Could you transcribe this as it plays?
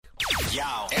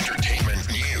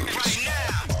Entertainment news. Right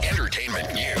now.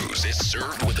 Entertainment news is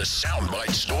served with a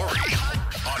Soundbite Story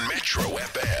on Metro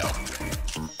FM.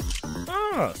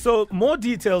 So more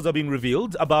details are being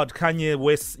revealed about Kanye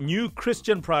West's new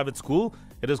Christian private school.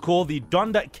 It is called the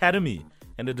Donda Academy,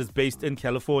 and it is based in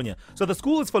California. So the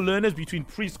school is for learners between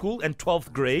preschool and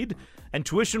 12th grade, and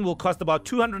tuition will cost about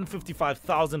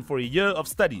 $255,000 for a year of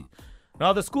study.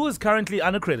 Now, the school is currently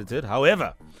unaccredited.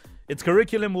 However, its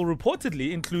curriculum will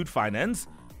reportedly include finance,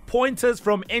 pointers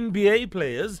from NBA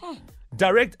players,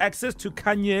 direct access to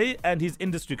Kanye and his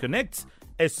industry connects,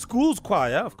 a school's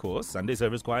choir, of course, Sunday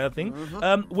service choir thing,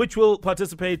 which will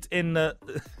participate in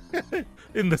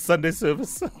in the Sunday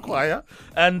service choir,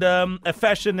 and a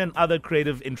fashion and other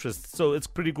creative interests. So it's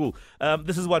pretty cool.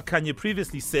 This is what Kanye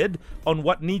previously said on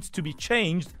what needs to be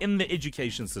changed in the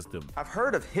education system. I've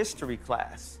heard of history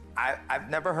class. I've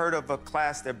never heard of a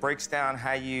class that breaks down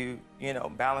how you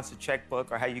balance a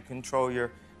checkbook or how you control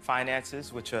your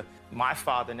finances, which my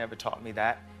father never taught me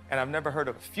that. And I've never heard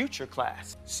of a future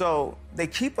class. So they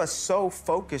keep us so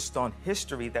focused on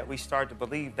history that we start to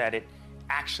believe that it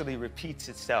actually repeats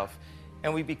itself.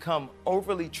 And we become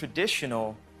overly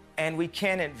traditional, and we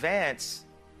can't advance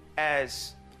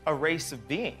as a race of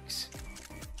beings.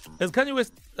 Has Kanye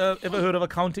West ever heard of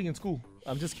accounting in school?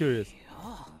 I'm just curious. Yeah.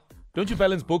 Don't you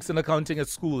balance books and accounting at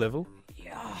school level?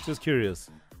 Yeah. Just curious.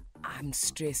 I'm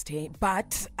stressed, hey?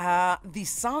 But the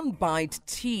Soundbite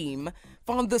team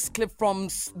found this clip from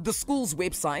the school's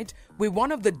website where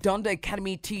one of the Donda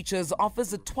Academy teachers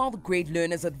offers the 12th grade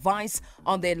learners advice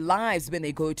on their lives when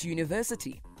they go to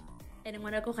university. And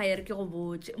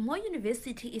more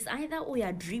university is either o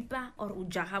ya dripper or o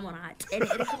jaha monate. And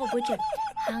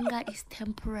hunger is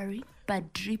temporary,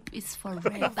 but drip is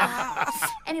forever.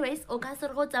 Anyways, o ka se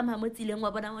re go tsamaya mo tsileng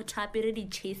wa bona mo thapere di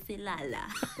cheselala.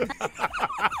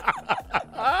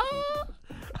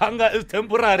 Hunger is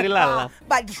temporary, lala.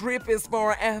 But drip is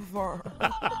forever.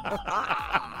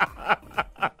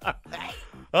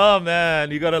 Oh man,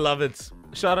 you gotta love it.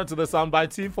 Shout out to the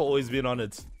Soundbite team for always being on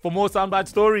it. For more Soundbite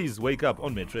stories, wake up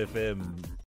on Metro FM.